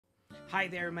Hi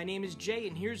there, my name is Jay,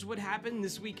 and here's what happened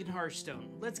this week in Hearthstone.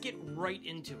 Let's get right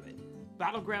into it.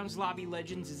 Battlegrounds Lobby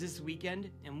Legends is this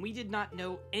weekend, and we did not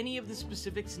know any of the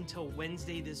specifics until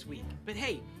Wednesday this week. But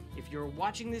hey, if you're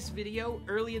watching this video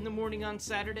early in the morning on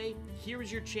Saturday, here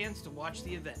is your chance to watch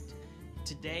the event.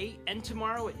 Today and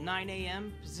tomorrow at 9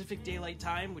 a.m. Pacific Daylight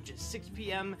Time, which is 6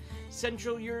 p.m.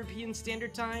 Central European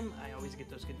Standard Time. I always get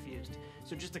those confused.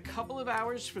 So just a couple of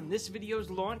hours from this video's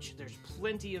launch, there's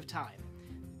plenty of time.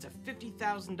 It's a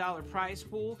 $50,000 prize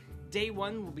pool. Day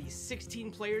 1 will be 16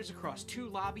 players across 2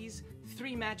 lobbies,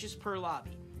 3 matches per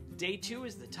lobby. Day 2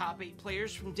 is the top 8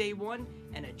 players from Day 1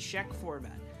 and a check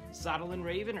format. Soddle and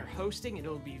Raven are hosting, and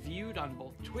it'll be viewed on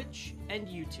both Twitch and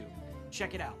YouTube.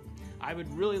 Check it out. I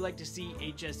would really like to see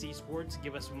HS Esports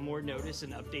give us more notice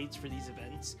and updates for these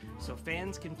events, so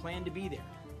fans can plan to be there.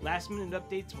 Last minute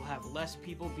updates will have less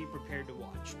people be prepared to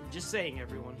watch. Just saying,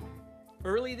 everyone.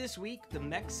 Early this week, the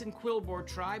Mechs and Quillboar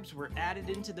tribes were added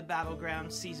into the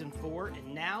Battlegrounds Season 4,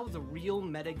 and now the real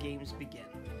meta games begin.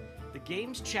 The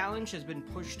game's challenge has been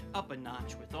pushed up a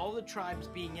notch, with all the tribes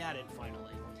being added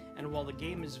finally. And while the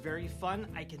game is very fun,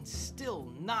 I can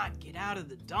still not get out of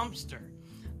the dumpster.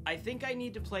 I think I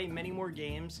need to play many more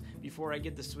games before I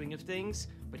get the swing of things,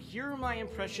 but here are my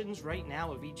impressions right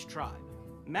now of each tribe.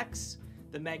 Mechs,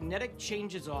 the magnetic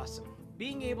change is awesome.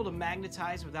 Being able to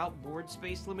magnetize without board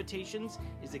space limitations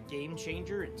is a game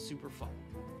changer and super fun.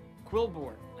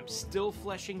 Quillboar, I'm still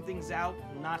fleshing things out,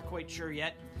 not quite sure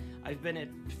yet. I've been a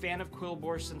fan of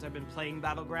Quillboar since I've been playing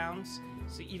Battlegrounds,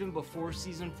 so even before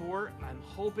Season 4, I'm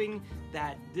hoping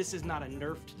that this is not a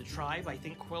nerf to the tribe. I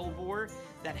think Quillboar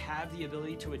that have the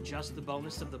ability to adjust the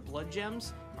bonus of the blood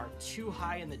gems are too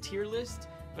high in the tier list,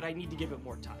 but I need to give it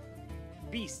more time.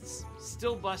 Beasts,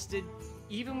 still busted,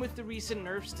 even with the recent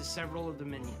nerfs to several of the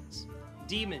minions.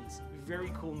 Demons,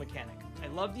 very cool mechanic. I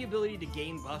love the ability to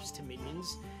gain buffs to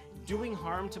minions, doing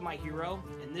harm to my hero,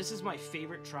 and this is my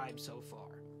favorite tribe so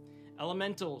far.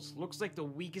 Elementals, looks like the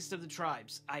weakest of the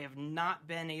tribes. I have not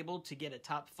been able to get a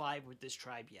top 5 with this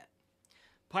tribe yet.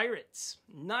 Pirates,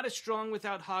 not as strong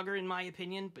without Hogger in my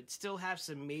opinion, but still have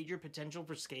some major potential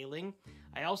for scaling.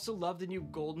 I also love the new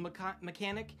gold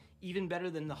mechanic, even better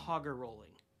than the Hogger rolling.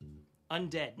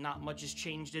 Undead, not much has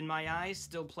changed in my eyes,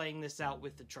 still playing this out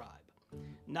with the tribe.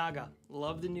 Naga,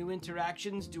 love the new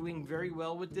interactions, doing very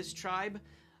well with this tribe.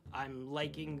 I'm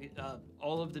liking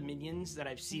all of the minions that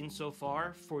I've seen so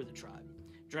far for the tribe.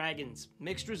 Dragons,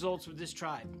 mixed results with this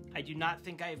tribe. I do not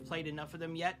think I have played enough of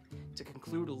them yet to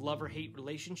conclude a love-or-hate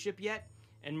relationship yet.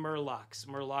 And Murlocs.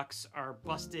 Murlocs are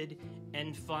busted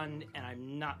and fun, and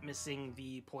I'm not missing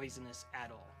the poisonous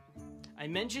at all. I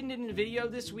mentioned in a video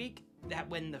this week that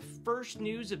when the first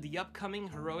news of the upcoming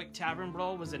Heroic Tavern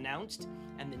Brawl was announced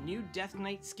and the new Death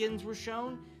Knight skins were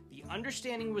shown, the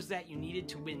understanding was that you needed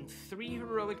to win 3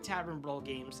 Heroic Tavern Brawl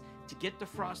games to get the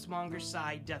Frostmonger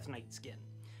Sai Death Knight skin.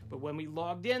 But when we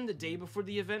logged in the day before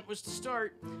the event was to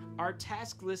start, our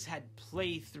task list had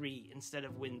play 3 instead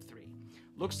of win 3.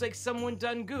 Looks like someone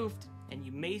done goofed, and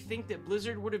you may think that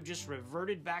Blizzard would have just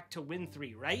reverted back to win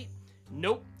 3, right?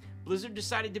 Nope. Blizzard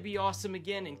decided to be awesome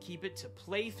again and keep it to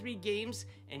play 3 games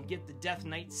and get the Death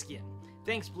Knight skin.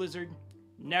 Thanks, Blizzard.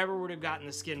 Never would have gotten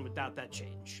the skin without that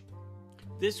change.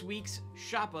 This week's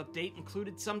shop update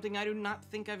included something I do not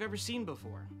think I've ever seen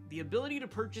before. The ability to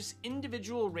purchase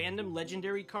individual random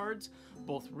legendary cards,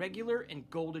 both regular and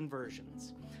golden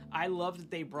versions. I love that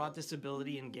they brought this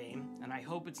ability in-game, and I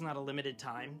hope it's not a limited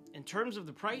time. In terms of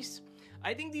the price,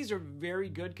 I think these are very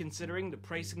good considering the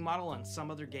pricing model on some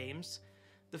other games.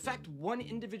 The fact one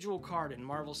individual card in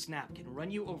Marvel Snap can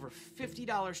run you over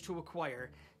 $50 to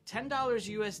acquire, $10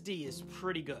 USD is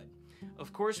pretty good.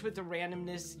 Of course, with the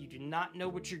randomness, you do not know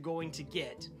what you're going to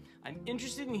get. I'm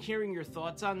interested in hearing your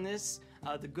thoughts on this,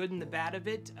 the good and the bad of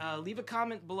it. Leave a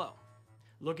comment below.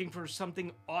 Looking for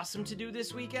something awesome to do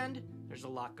this weekend? There's a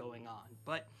lot going on.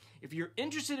 But if you're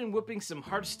interested in whooping some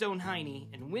Hearthstone Heine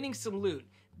and winning some loot,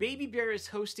 BabyBear is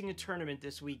hosting a tournament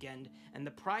this weekend, and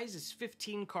the prize is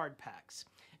 15 card packs.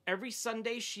 Every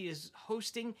Sunday, she is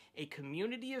hosting a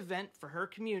community event for her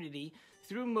community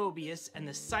through Mobius, and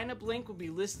the sign-up link will be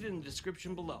listed in the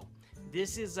description below.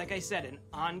 This is, like I said, an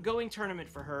ongoing tournament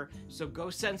for her, so go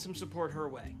send some support her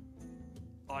way.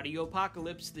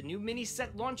 Audiopocalypse, the new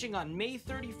mini-set launching on May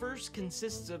 31st,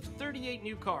 consists of 38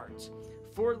 new cards,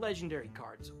 4 legendary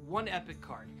cards, 1 epic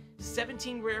card,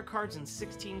 17 rare cards, and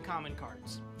 16 common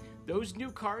cards. Those new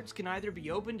cards can either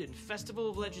be opened in Festival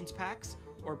of Legends packs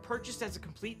or purchased as a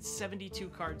complete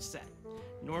 72-card set.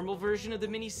 Normal version of the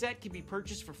mini set can be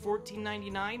purchased for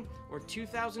 $14.99 or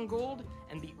 2,000 gold,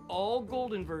 and the all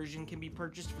golden version can be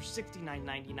purchased for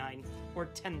 $69.99 or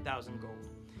 10,000 gold.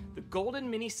 The Golden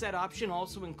Mini Set option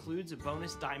also includes a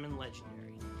bonus Diamond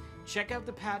Legendary. Check out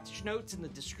the patch notes in the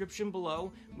description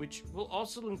below, which will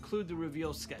also include the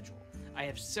reveal schedule. I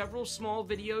have several small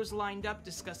videos lined up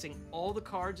discussing all the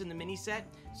cards in the mini set,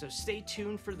 so stay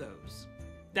tuned for those.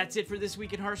 That's it for this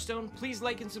week in Hearthstone. Please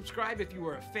like and subscribe if you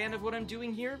are a fan of what I'm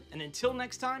doing here, and until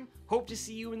next time, hope to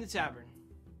see you in the tavern.